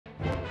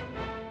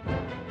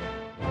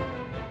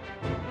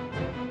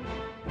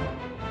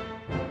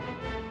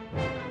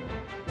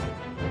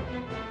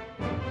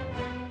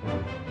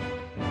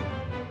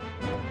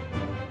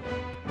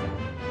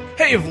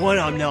Hey everyone,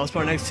 I'm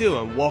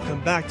NelsPartNext2 and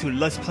welcome back to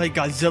Let's Play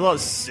Godzilla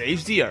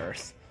Saves the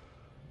Earth.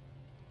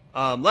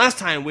 Last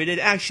time we did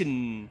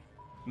action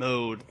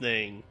mode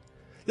thing.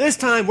 This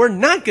time we're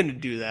not gonna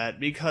do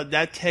that because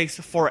that takes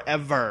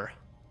forever.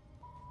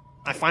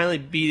 I finally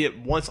beat it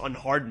once on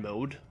hard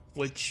mode,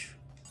 which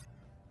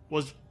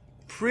was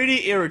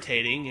pretty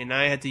irritating, and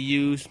I had to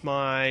use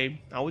my,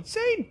 I would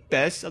say,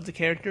 best of the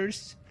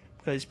characters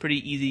because it's pretty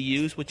easy to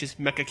use, which is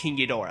Mecha King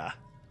Ghidorah.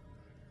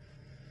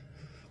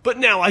 But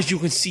now, as you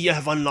can see, I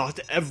have unlocked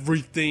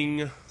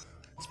everything.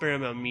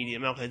 Experiment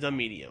medium. Okay, done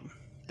medium.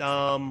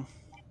 I'm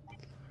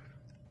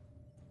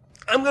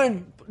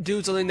gonna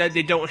do something that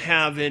they don't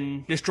have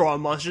in Destroy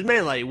Monsters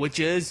Melee, which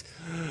is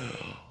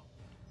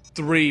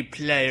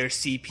 3-player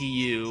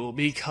CPU,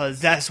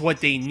 because that's what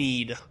they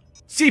need.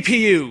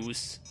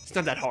 CPUs! It's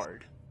not that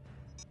hard.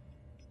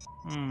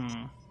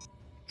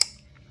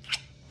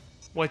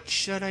 What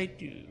should I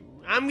do?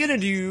 I'm gonna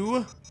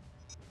do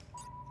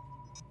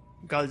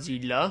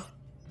Godzilla,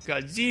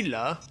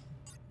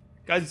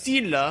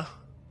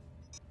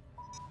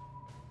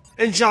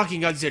 and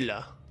Shocking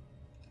Godzilla.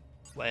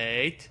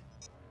 Wait.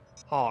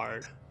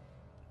 Hard.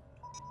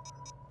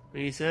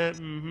 Reset.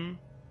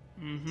 Good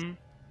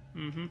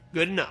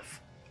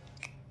enough.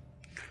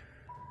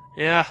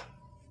 Yeah.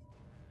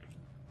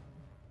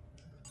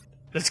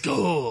 Let's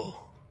go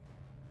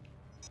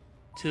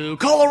to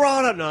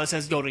Colorado. No, it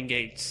says Golden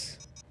Gates.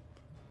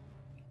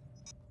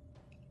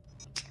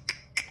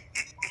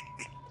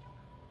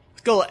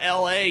 Let's go to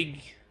LA.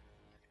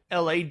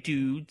 LA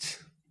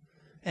dudes.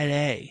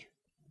 LA.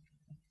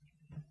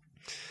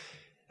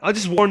 I'll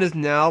just warn this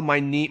now. My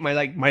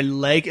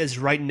leg is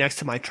right next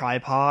to my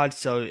tripod,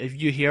 so if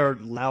you hear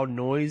loud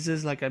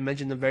noises, like I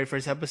mentioned in the very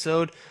first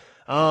episode,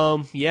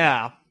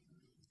 yeah,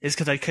 it's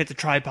because I kicked the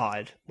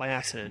tripod by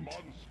accident.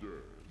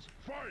 Monsters,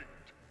 fight!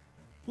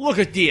 Look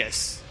at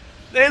this.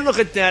 Then look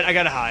at that. I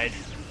gotta hide.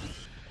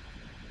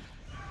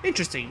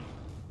 Interesting.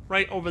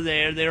 Right over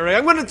there.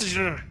 I'm gonna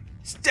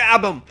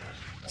stab him.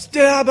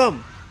 Stab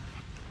him.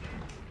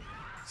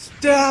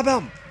 Stab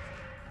him.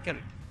 Get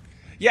it.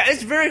 Yeah,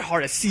 it's very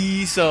hard to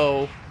see,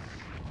 so...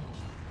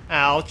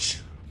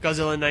 Ouch.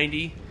 Godzilla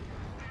 90.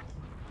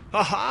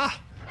 Haha!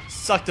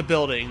 Suck the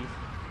building.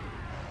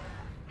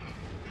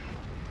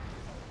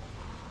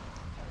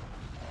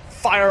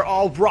 Fire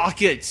all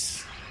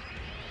rockets!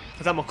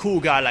 Because I'm a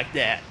cool guy like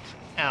that.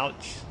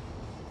 Ouch.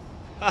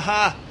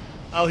 Haha!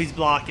 Oh, he's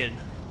blocking.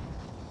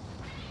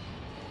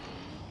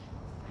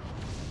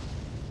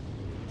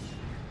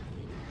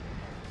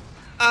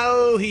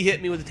 Oh, he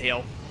hit me with the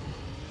tail.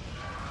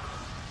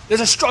 There's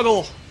a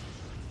struggle!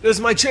 This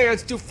is my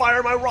chance to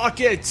fire my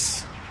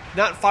rockets!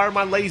 Not fire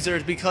my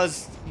lasers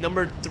because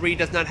number 3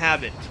 does not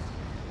have it.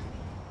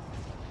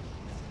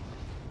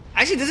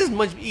 Actually, this is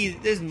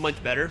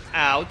much better,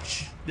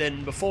 ouch,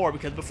 than before,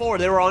 because before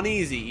they were on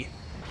easy.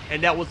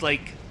 And that was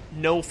like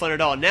no fun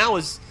at all. Now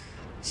it's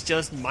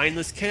just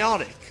mindless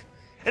chaotic.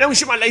 And I'm gonna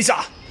shoot my laser!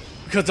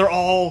 Because they're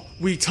all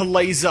weak to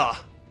laser.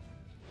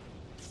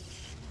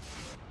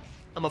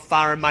 I'm gonna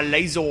fire my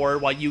laser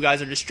while you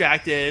guys are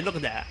distracted. Look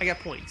at that. I got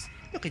points.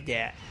 Look at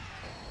that.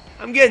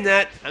 I'm getting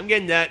that. I'm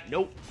getting that.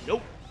 Nope.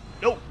 Nope.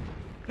 Nope.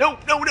 Nope.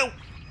 No. No.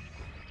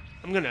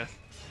 I'm gonna.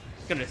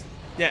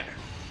 There.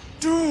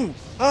 Dude.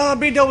 I'm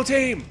being double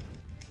teamed.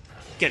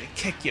 Gonna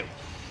kick you.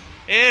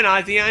 And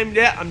I think I'm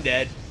dead. I'm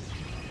dead.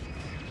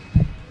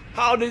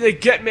 How did they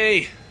get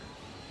me?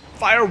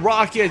 Fire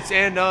rockets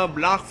and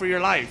block for your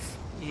life.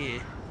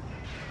 Yeah.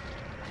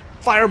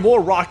 Fire more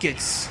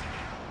rockets.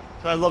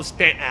 I love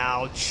spam.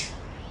 Ouch.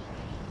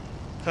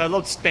 I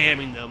love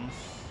spamming them.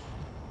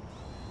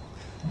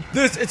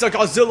 This is a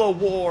Godzilla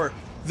war.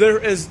 There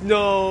is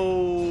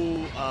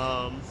no.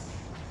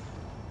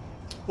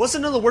 What's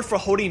another word for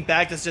holding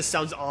back? That just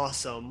sounds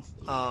awesome.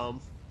 Well,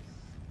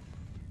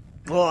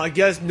 I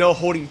guess no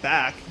holding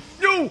back.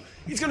 No,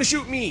 he's gonna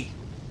shoot me.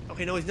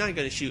 Okay, no, he's not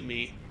gonna shoot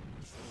me.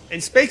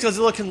 And Space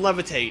Godzilla can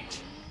levitate.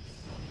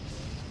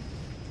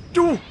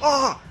 Dude,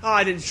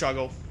 I didn't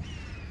struggle.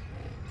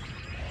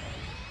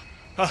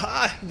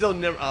 Haha, they'll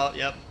never. Oh,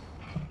 yep.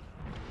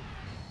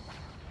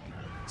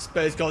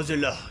 Space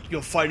Godzilla,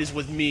 your fight is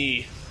with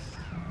me.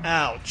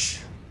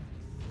 Ouch.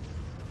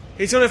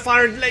 He's gonna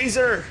fire a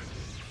laser.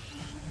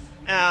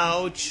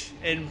 Ouch,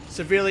 and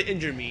severely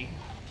injure me.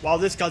 While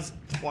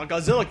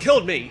Godzilla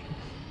killed me.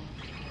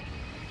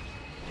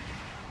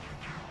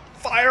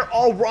 Fire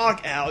all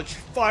rock. Ouch.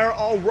 Fire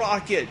all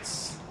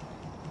rockets.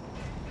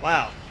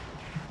 Wow.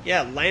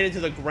 Yeah, land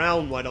into the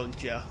ground. Why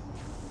don't ya?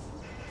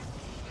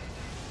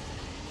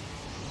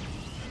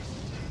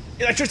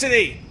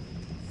 Electricity!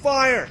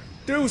 Fire!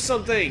 Do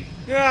something!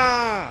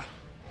 Yeah!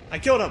 I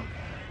killed him!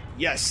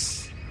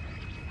 Yes!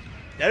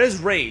 That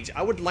is rage.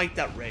 I would like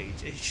that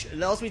rage. It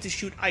allows me to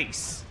shoot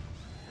ice.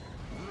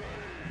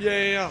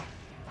 Yeah!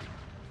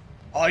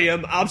 I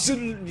am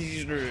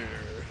absolutely...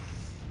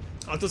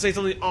 I was gonna say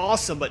something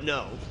awesome, but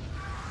no.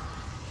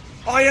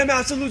 I am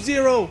Absolute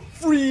Zero!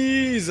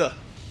 Freeze! I'm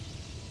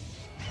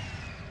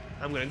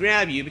gonna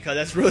grab you because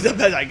that's really the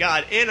best I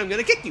got, and I'm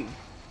gonna kick you!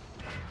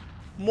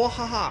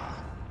 Mwahaha!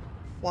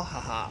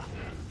 Wahaha.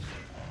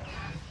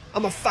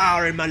 I'm a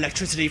firing my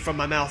electricity from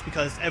my mouth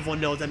because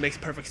everyone knows that makes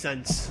perfect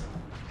sense.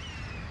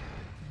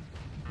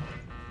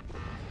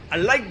 I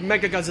like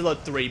Mega Godzilla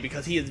 3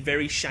 because he is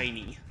very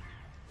shiny.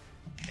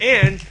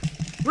 And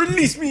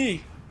release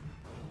me!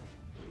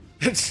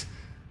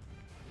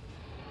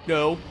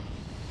 No.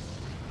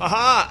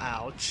 Aha!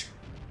 Ouch.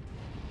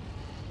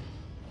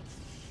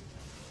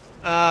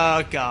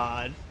 Oh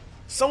god.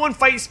 Someone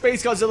fight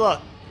Space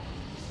Godzilla!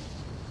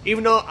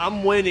 Even though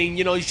I'm winning,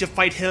 you know, you should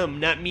fight him,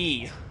 not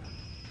me.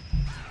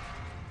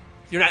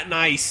 You're not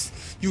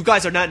nice. You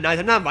guys are not nice.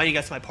 I'm not inviting you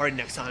guys to my party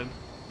next time.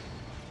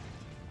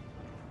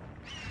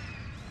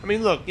 I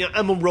mean, look, you know,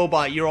 I'm a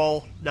robot. You're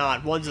all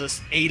not. One's an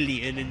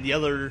alien, and the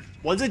other...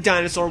 One's a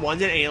dinosaur,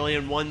 one's an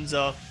alien, one's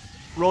a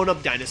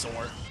grown-up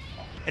dinosaur.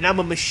 And I'm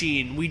a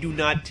machine. We do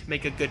not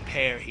make a good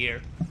pair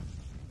here.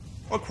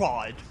 Or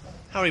quad.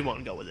 However you want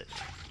to go with it.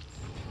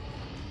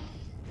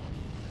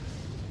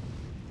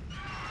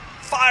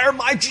 Fire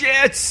my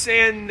jets!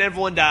 And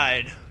everyone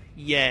died.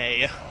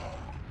 Yay.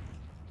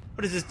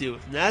 What does this do?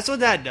 That's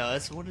what that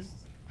does. What is...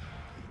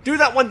 Do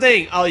that one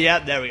thing! Oh yeah,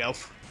 there we go.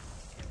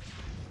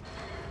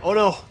 Oh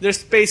no,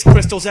 there's space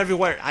crystals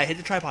everywhere. I hit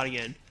the tripod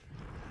again.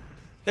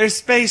 There's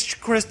space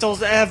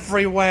crystals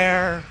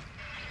everywhere.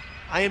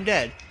 I am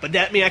dead. But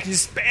that means I can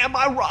just spam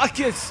my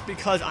rockets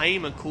because I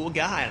am a cool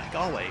guy, like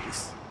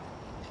always.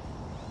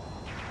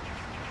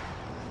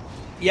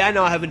 Yeah, I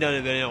know I haven't done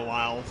a video in a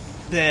while.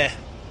 Bleh.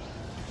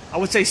 I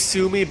would say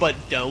sue me, but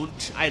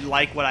don't. I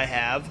like what I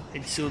have,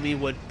 and sue me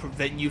would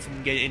prevent you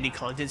from getting any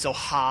content, so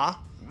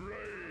ha.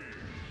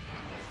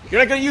 You're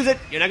not gonna use it!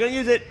 You're not gonna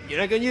use it! You're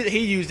not gonna use it!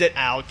 He used it,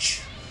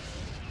 ouch.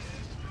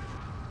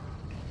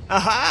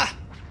 Aha!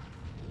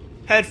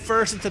 Head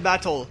first into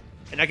battle,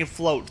 and I can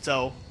float,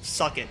 so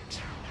suck it.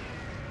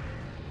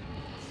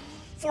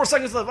 4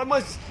 seconds left, I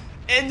must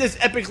end this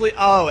epically.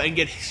 Oh, and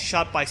get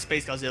shot by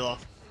Space Godzilla.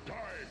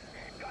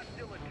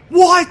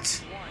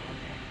 What?!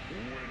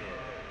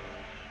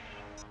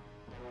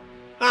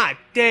 Ah,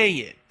 dang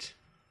it.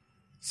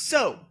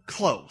 So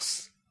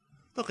close.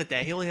 Look at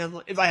that. He only has...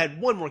 If I had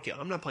one more kill,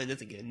 I'm not playing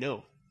this again.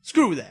 No.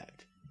 Screw that.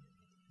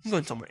 I'm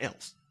going somewhere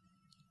else.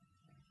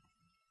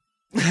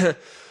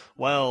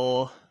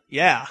 Well,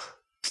 yeah.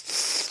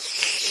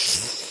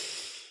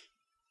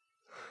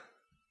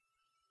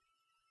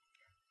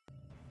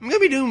 I'm going to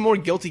be doing more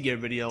Guilty Gear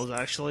videos,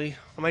 actually.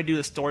 I might do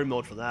the story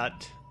mode for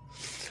that.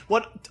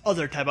 What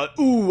other type of...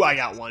 Ooh, I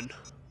got one.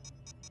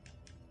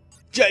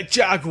 Jet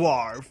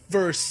Jaguar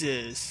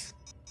versus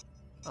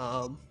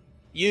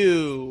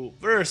you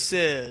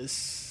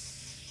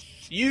versus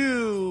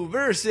you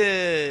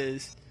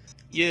versus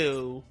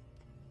you.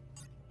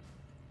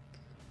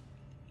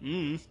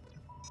 I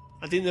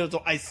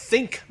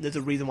think there's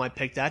a reason why I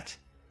picked that.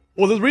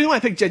 Well, the reason why I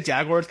picked Jet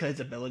Jaguar is because its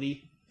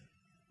ability,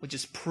 which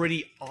is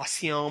pretty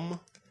awesome.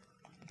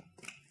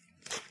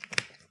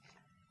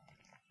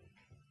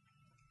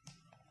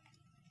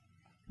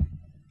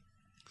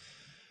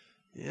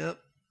 Yep.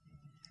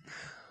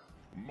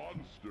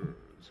 Monsters,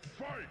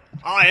 fight!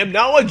 I am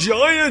now a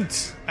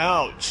giant!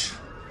 Ouch.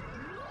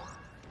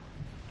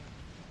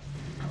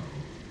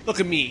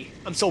 Look at me.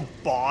 I'm so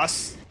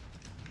boss.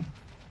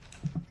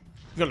 I'm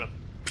gonna...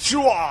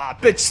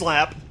 Bitch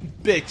slap.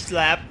 Bitch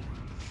slap.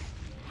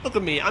 Look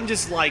at me. I'm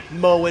just like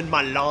mowing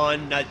my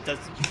lawn.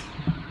 That's...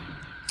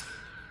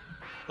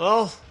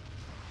 Well...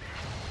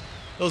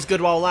 It was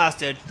good while it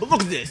lasted. But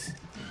look at this.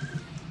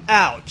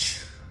 Ouch.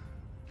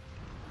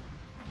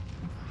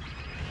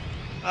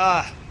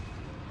 I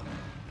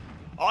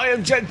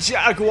am Jet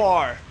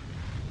Jaguar.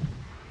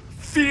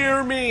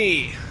 Fear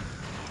me.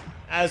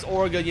 As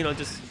Orga, you know,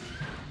 just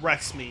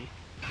wrecks me.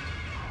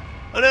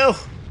 Oh no,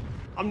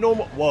 I'm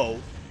normal.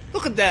 Whoa!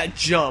 Look at that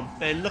jump,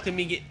 and look at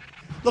me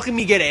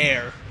get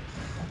air.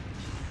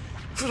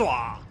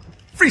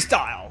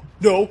 Freestyle.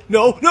 No,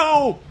 no,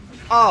 no.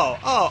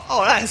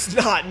 Oh, that's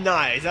not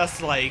nice.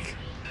 That's like,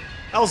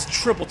 that was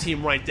triple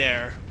team right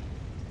there.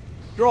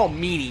 You're all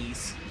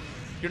meanies.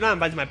 You're not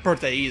invited to my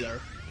birthday either.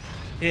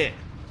 Yeah.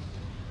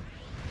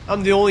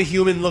 I'm the only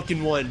human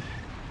looking one.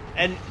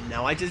 And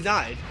now I just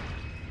died.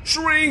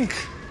 Shrink!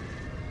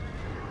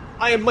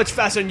 I am much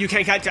faster than you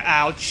can catch.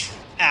 Ouch.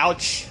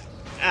 Ouch.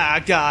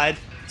 Ah, God.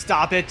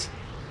 Stop it.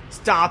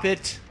 Stop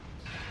it.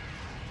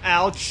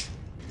 Ouch.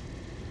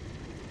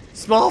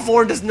 Small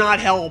form does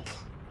not help.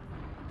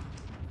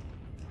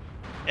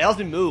 It helps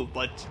me move,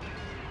 but...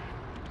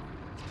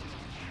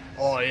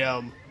 I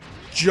am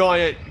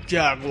Giant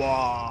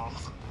Jaguar.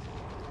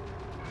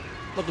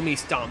 Look at me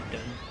stomp.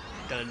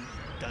 Dun,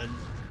 dun,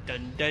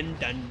 dun, dun,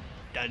 dun,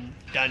 dun,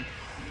 dun.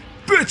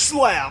 Bitch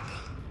slap!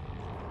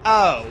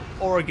 Oh,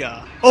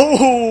 Orga.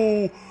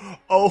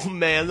 Oh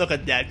man, look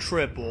at that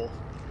triple.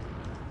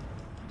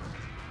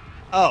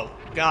 Oh,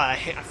 God,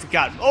 I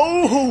forgot.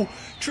 Oh,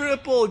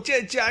 triple.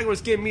 Jet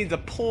Jaguar's giving me the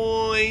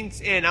points,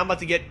 and I'm about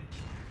to get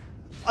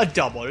a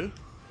double.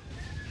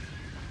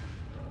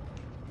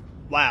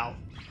 Wow.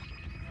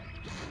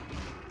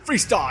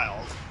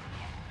 Freestyle.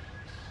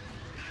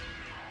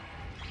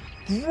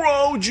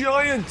 Grow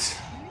giant!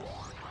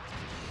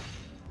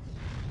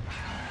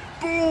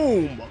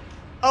 Boom!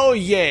 Oh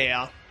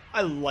yeah,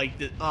 I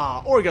liked it.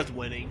 Ah, Orga's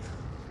winning.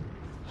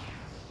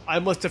 I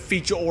must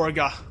defeat your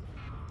Orga.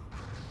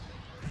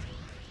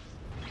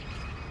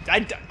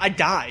 I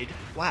died.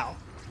 Wow.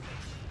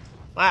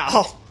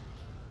 Wow.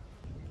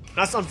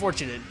 That's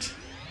unfortunate.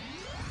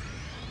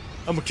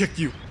 I'm gonna kick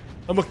you.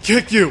 I'm gonna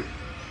kick you.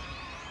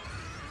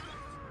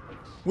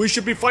 We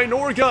should be fighting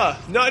Orga,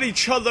 not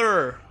each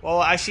other.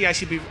 Well, actually, I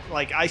should be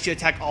like, I should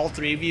attack all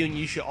three of you, and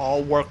you should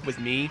all work with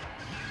me.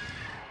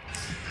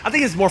 I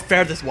think it's more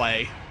fair this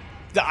way.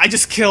 That I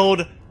just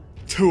killed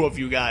two of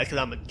you guys because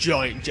I'm a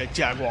giant jet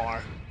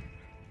jaguar.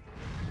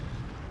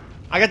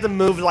 I got to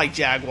move like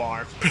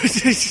Jaguar.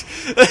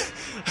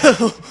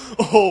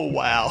 Oh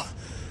wow,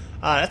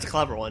 that's a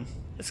clever one.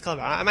 That's clever.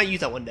 I might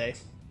use that one day.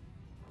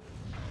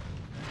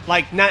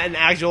 Like, not an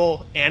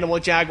actual animal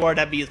jaguar,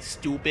 that'd be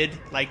stupid.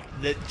 Like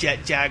the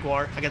jet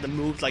jaguar. I got to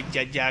move like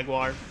jet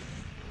jaguar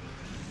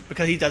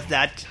because he does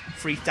that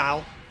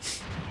freestyle.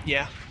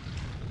 Yeah,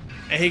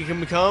 and he can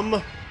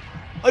become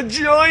a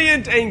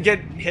giant and get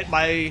hit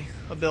by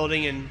a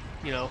building and,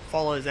 you know,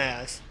 fall on his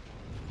ass.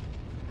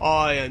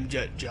 I am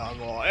Jet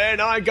Jaguar,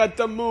 and I got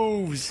the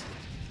moves.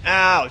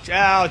 Ouch,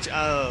 ouch,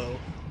 oh.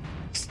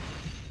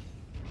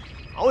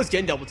 Always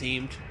getting double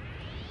teamed.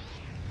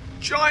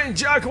 Giant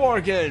Jaguar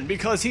again,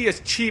 because he is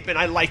cheap and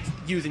I like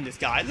using this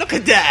guy. Look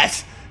at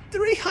that!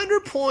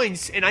 300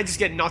 points, and I just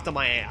get knocked on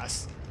my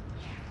ass.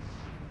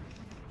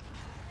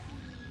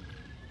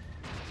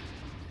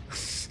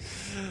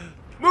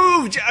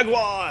 Move,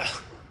 Jaguar!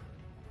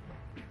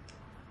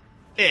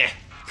 Eh.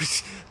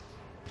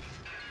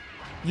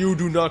 You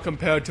do not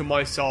compare to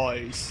my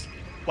size.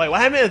 Wait,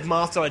 what happens if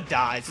Mothra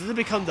dies? Does it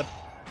become the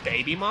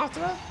baby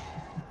Mothra?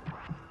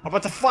 I'm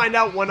about to find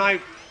out when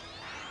I...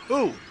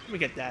 Ooh, let me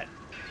get that.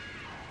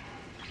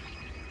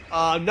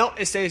 No,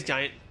 it stays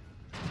giant.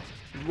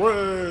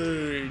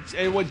 Rage!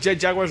 And what Jet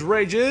Jaguar's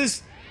rage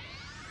is?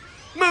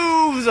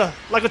 Moves!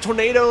 Like a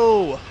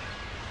tornado!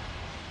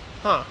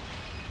 Huh.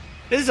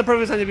 This is the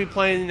perfect time to be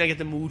playing I get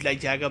to move like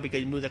Jaguar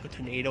because it moves like a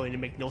tornado and it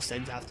makes no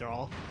sense after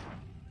all.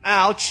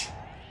 Ouch!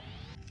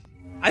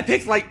 I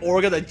picked like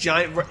Orga the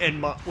giant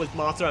and with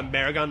Mothra and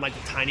Baragon like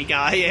the tiny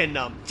guy and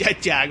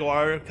Jet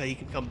Jaguar because he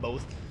can become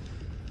both.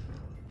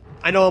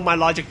 I know my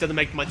logic doesn't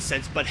make much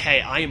sense, but hey,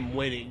 I am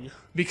winning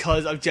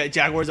because of Jet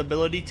Jaguar's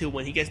ability to,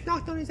 when he gets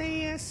knocked on his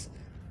ass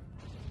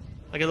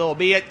like a little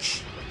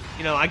bitch,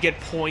 you know, I get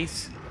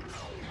points.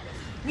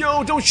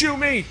 No, don't shoot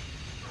me!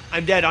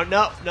 I'm dead. Oh,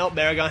 no,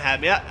 Baragon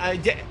had me.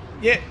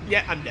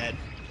 Yeah, I'm dead.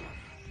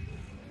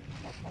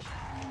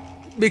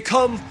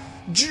 Become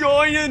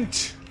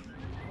giant!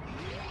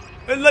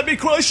 And let me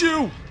crush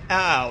you!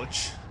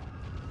 Ouch.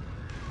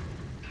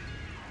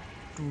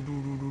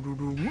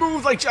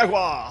 Move like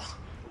Jaguar!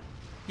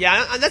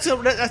 Yeah, that's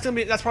probably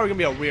gonna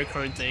be a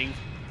reoccurring thing.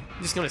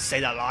 I'm just gonna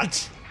say that a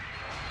lot.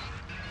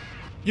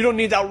 You don't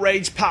need that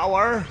rage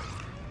power.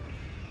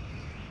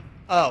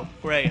 Oh,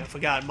 great, I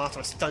forgot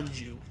Mothra stuns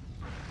you.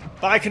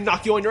 But I can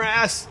knock you on your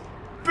ass!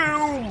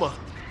 Boom!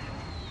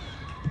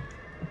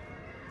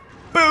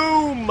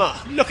 Boom!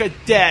 Look at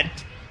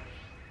that!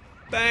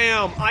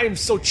 Bam! I am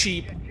so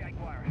cheap.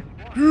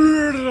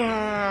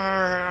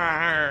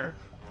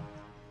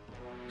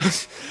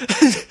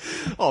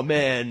 Oh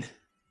man.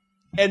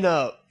 In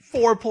a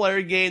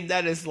 4-player game,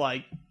 that is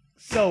like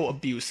so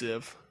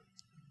abusive.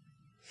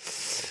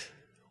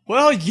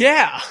 Well,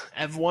 yeah,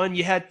 everyone,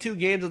 you had 2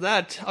 games of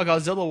that, a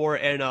Godzilla War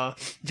and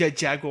Jet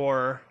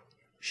Jaguar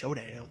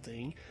Showdown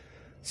thing.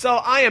 So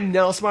I am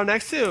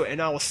NelsmartX2,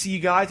 and I will see you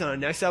guys on the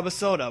next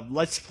episode of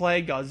Let's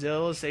Play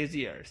Godzilla Saves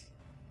the Earth.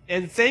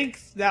 And thank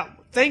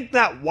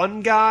that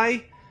one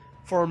guy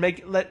for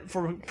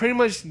pretty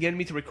much getting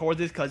me to record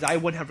this, because I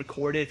wouldn't have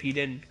recorded if he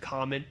didn't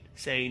comment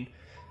saying,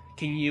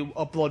 "Can you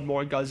upload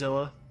more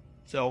Godzilla?"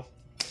 So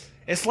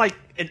it's like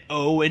an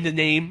O in the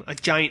name, a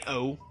giant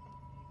O.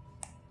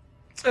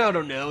 I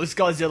don't know. It's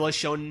Godzilla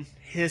showing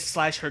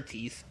his/her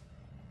teeth.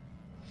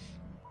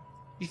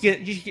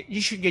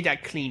 You should get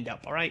that cleaned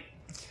up, alright?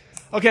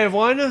 Okay,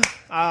 everyone.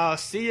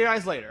 See you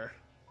guys later.